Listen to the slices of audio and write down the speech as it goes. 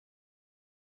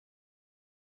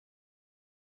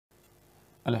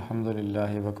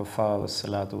Alhamdulillahi wa kafa wa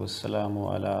salatu wa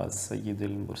salamu ala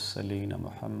sayyidil mursaleen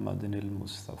Muhammadin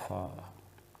al-Mustafa.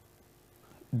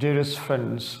 Dearest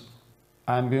friends,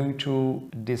 I am going to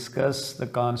discuss the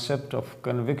concept of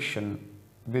conviction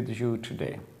with you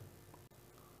today.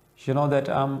 You know that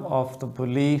I'm of the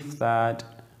belief that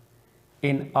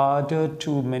in order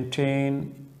to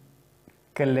maintain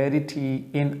clarity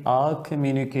in our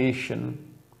communication,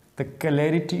 the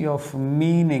clarity of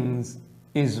meanings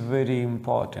is very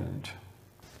important.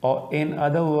 Or in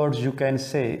other words, you can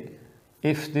say,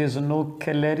 if there's no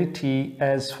clarity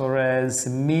as far as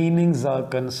meanings are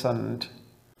concerned,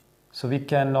 so we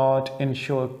cannot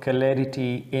ensure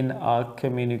clarity in our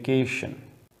communication.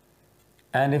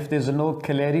 And if there's no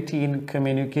clarity in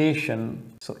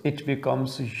communication, so it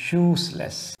becomes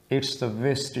useless. It's the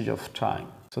wastage of time.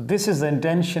 So this is the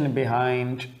intention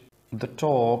behind the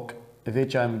talk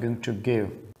which I'm going to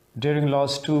give. During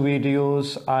last two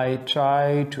videos, I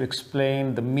tried to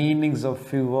explain the meanings of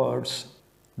few words,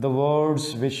 the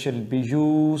words which shall be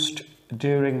used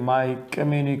during my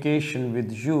communication with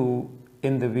you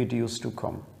in the videos to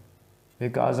come.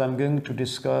 Because I'm going to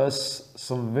discuss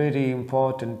some very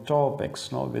important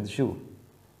topics now with you.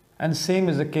 And same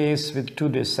is the case with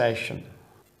today's session.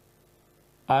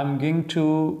 I'm going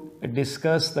to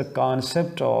discuss the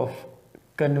concept of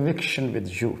conviction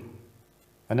with you.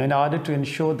 And in order to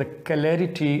ensure the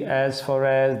clarity as far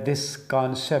as this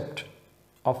concept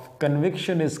of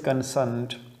conviction is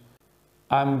concerned,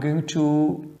 I'm going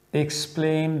to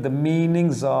explain the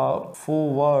meanings of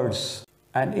four words.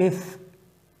 And if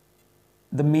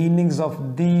the meanings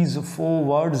of these four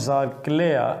words are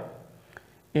clear,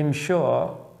 I'm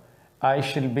sure I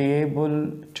shall be able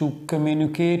to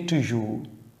communicate to you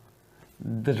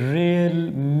the real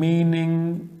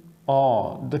meaning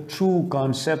or the true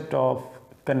concept of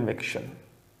conviction.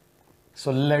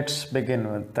 So let's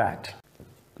begin with that.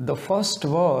 The first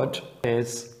word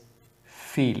is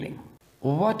feeling.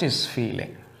 What is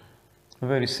feeling?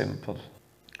 Very simple.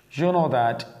 You know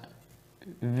that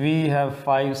we have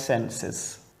five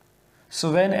senses.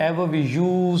 So whenever we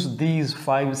use these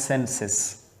five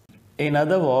senses, in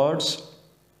other words,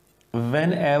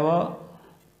 whenever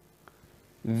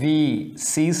we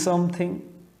see something,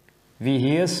 we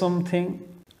hear something,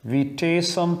 we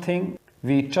taste something,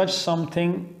 we touch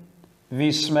something,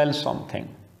 we smell something.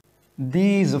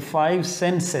 These five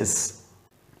senses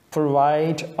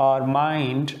provide our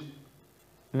mind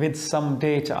with some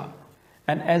data.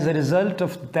 And as a result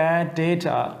of that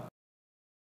data,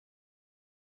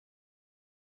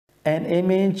 an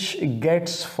image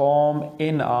gets formed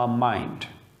in our mind.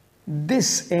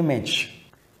 This image,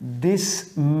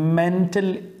 this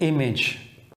mental image,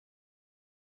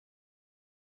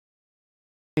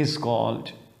 is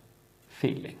called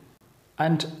feeling.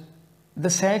 And the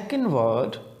second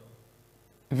word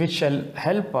which shall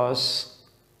help us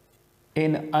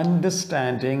in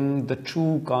understanding the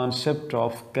true concept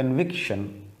of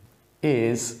conviction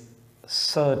is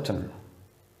certain.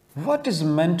 What is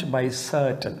meant by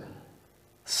certain?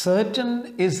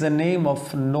 Certain is the name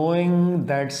of knowing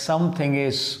that something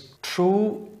is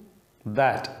true,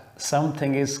 that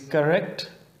something is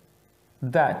correct,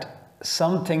 that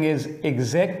something is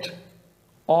exact,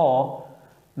 or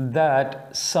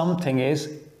that something is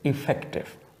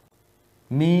effective.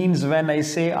 Means when I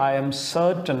say I am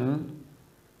certain,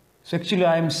 so actually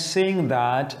I am saying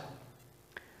that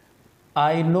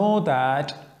I know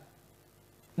that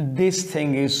this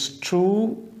thing is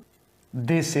true,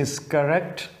 this is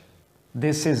correct,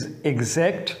 this is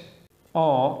exact,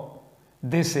 or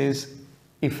this is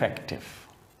effective.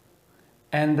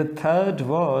 And the third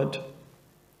word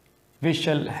which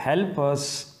shall help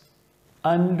us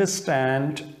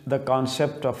understand the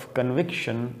concept of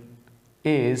conviction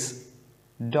is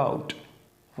doubt.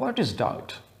 What is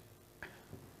doubt?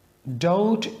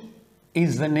 Doubt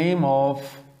is the name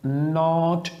of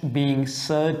not being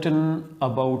certain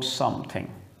about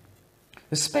something,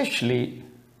 especially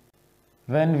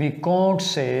when we can't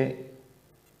say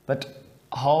that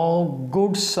how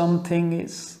good something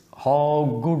is,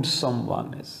 how good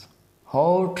someone is,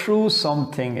 how true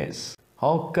something is,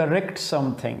 how correct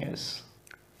something is,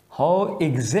 how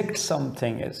exact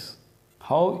something is,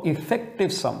 how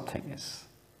effective something is.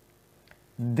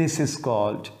 This is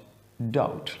called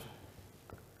doubt.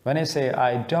 When I say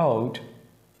I doubt,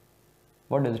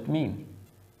 what does it mean?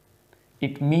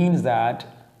 It means that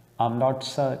I'm not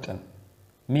certain.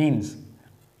 Means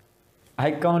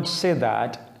I can't say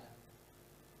that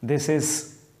this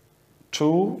is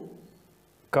true,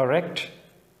 correct,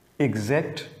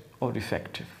 exact, or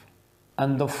effective.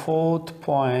 And the fourth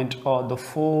point or the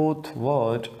fourth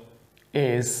word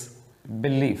is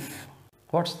belief.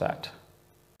 What's that?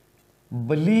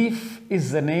 Belief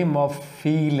is the name of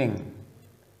feeling.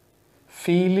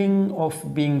 Feeling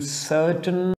of being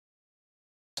certain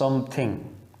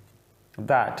something,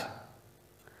 that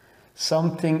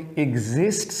something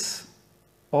exists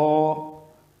or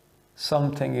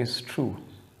something is true.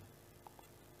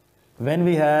 When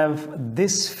we have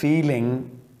this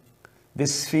feeling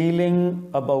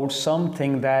about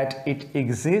something, that it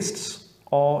exists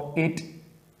or it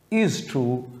is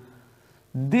true,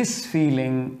 this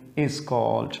feeling is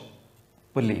called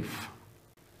belief.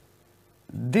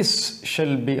 This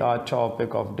shall be our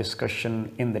topic of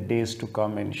discussion in the days to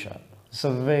come, inshallah. It's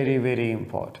a very, very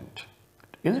important.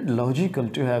 Is it logical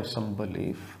to have some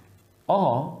belief?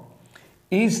 Or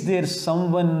is there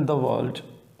someone in the world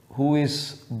who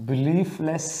is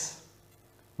beliefless?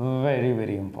 Very,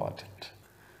 very important.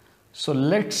 So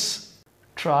let's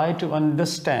try to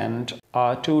understand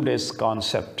our today's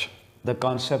concept, the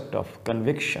concept of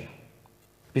conviction.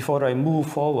 Before I move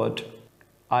forward,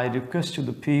 I request to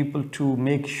the people to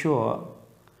make sure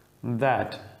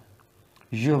that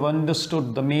you have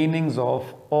understood the meanings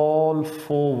of all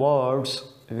 4 words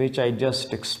which I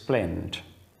just explained.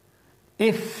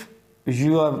 If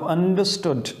you have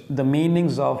understood the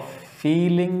meanings of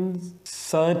feelings,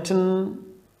 certain,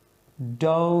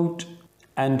 doubt,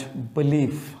 and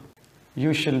belief,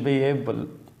 you shall be able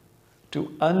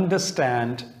to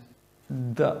understand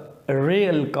the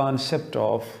real concept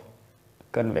of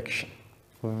conviction.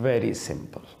 Very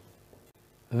simple.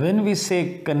 When we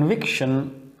say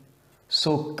conviction,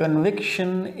 so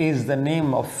conviction is the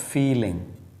name of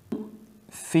feeling.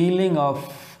 Feeling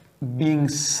of being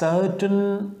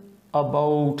certain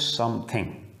about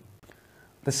something.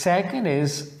 The second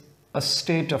is a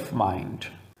state of mind.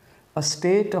 A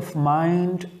state of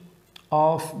mind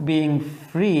of being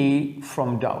free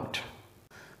from doubt.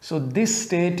 So this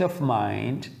state of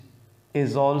mind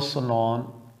is also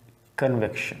known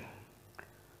conviction.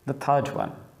 The third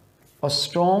one, a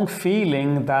strong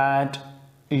feeling that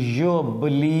your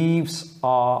beliefs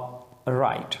are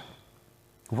right.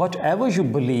 Whatever you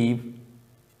believe,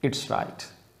 it's right.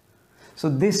 So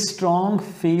this strong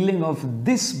feeling of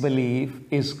this belief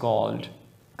is called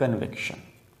conviction.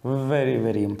 Very,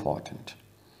 very important.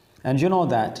 And you know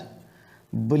that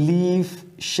belief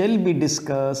shall be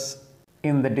discussed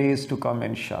in the days to come,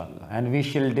 inshallah, and we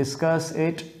shall discuss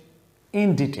it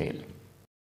in detail.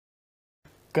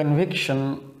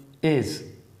 Conviction is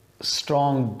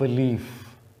strong belief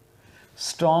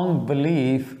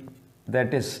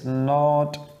that is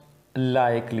not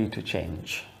likely to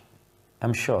change.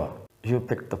 I'm sure you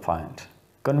picked the point.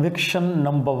 Conviction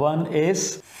number 1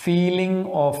 is feeling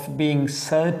of being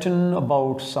certain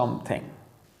about something.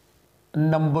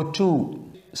 Number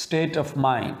 2, state of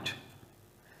mind.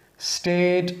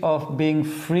 State of being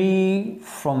free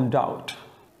from doubt.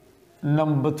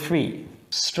 Number 3,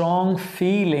 strong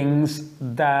feelings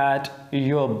that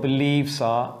your beliefs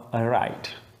are right.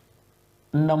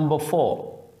 Number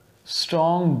 4,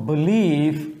 strong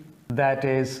belief that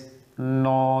is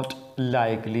not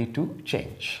likely to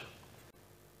change.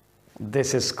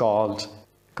 This is called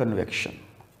conviction.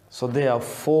 So there are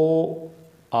 4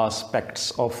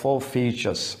 aspects or 4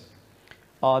 features.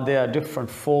 There are different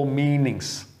 4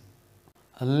 meanings.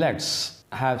 Let's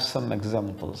have some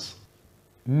examples.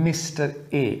 Mr.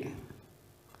 A,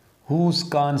 whose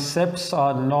concepts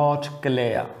are not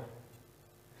clear.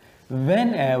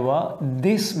 Whenever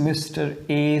this Mr.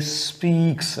 A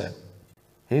speaks,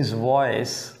 his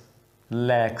voice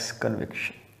lacks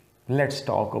conviction. Let's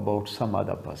talk about some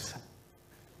other person.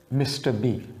 Mr.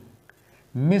 B.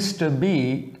 Mr.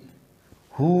 B,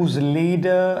 whose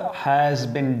leader has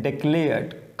been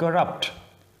declared corrupt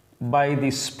by the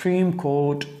Supreme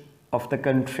Court of the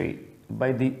country,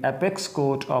 by the apex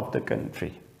court of the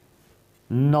country.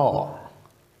 No.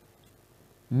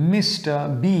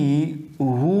 Mr. B,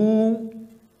 who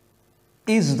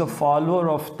is the follower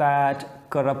of that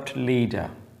corrupt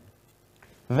leader,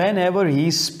 whenever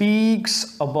he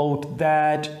speaks about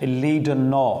that leader,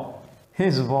 no,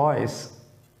 his voice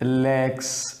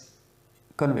lacks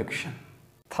conviction.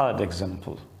 Third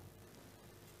example,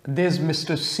 there's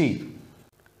Mr. C.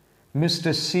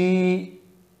 Mr. C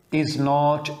is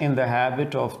not in the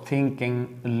habit of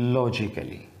thinking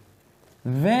logically.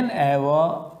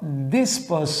 Whenever this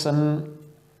person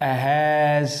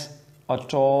has a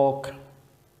talk,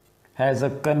 has a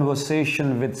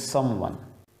conversation with someone,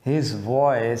 his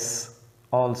voice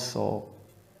also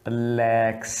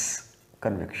lacks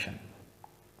conviction.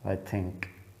 I think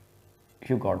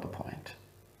you got the point.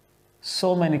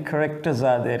 So many characters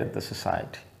are there in the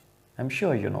society. I'm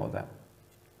sure you know them.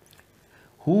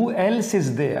 Who else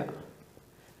is there?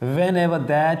 Whenever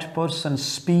that person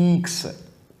speaks,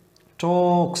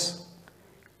 talks,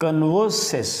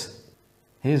 converses,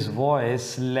 his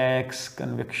voice lacks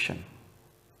conviction.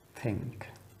 Think.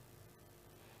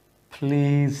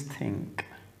 Please think.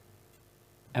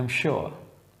 I'm sure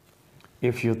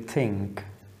if you think,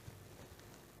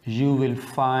 you will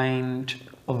find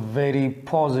a very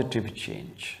positive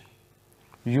change.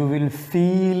 You will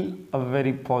feel a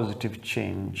very positive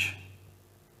change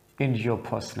in your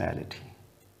personality.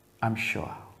 I'm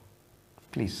sure.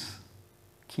 Please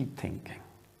keep thinking.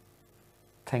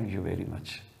 Thank you very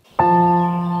much.